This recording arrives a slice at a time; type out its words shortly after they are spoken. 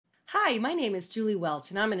Hi, my name is Julie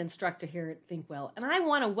Welch, and I'm an instructor here at ThinkWell, and I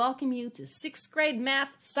want to welcome you to 6th grade math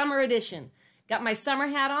summer edition. Got my summer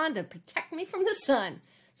hat on to protect me from the sun.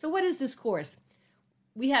 So what is this course?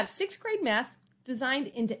 We have 6th grade math designed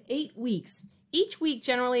into 8 weeks. Each week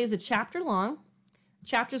generally is a chapter long,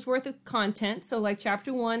 chapter's worth of content. So like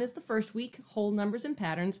chapter 1 is the first week, whole numbers and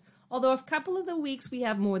patterns, although a couple of the weeks we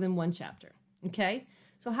have more than one chapter, okay?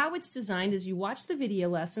 So how it's designed is you watch the video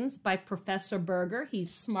lessons by Professor Berger.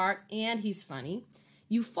 He's smart and he's funny.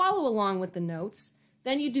 You follow along with the notes.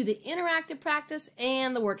 Then you do the interactive practice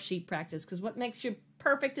and the worksheet practice, because what makes you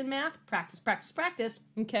perfect in math? Practice, practice, practice,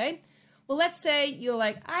 okay? Well, let's say you're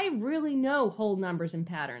like, I really know whole numbers and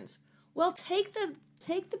patterns. Well, take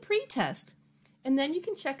the pretest, and then you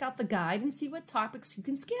can check out the guide and see what topics you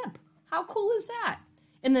can skip. How cool is that?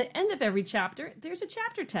 In the end of every chapter, there's a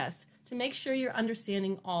chapter test to make sure you're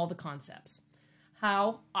understanding all the concepts.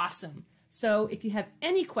 How awesome. So if you have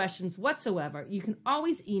any questions whatsoever, you can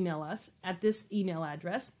always email us at this email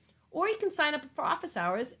address, or you can sign up for office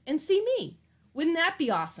hours and see me. Wouldn't that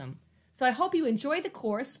be awesome? So I hope you enjoy the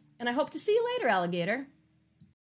course, and I hope to see you later, alligator.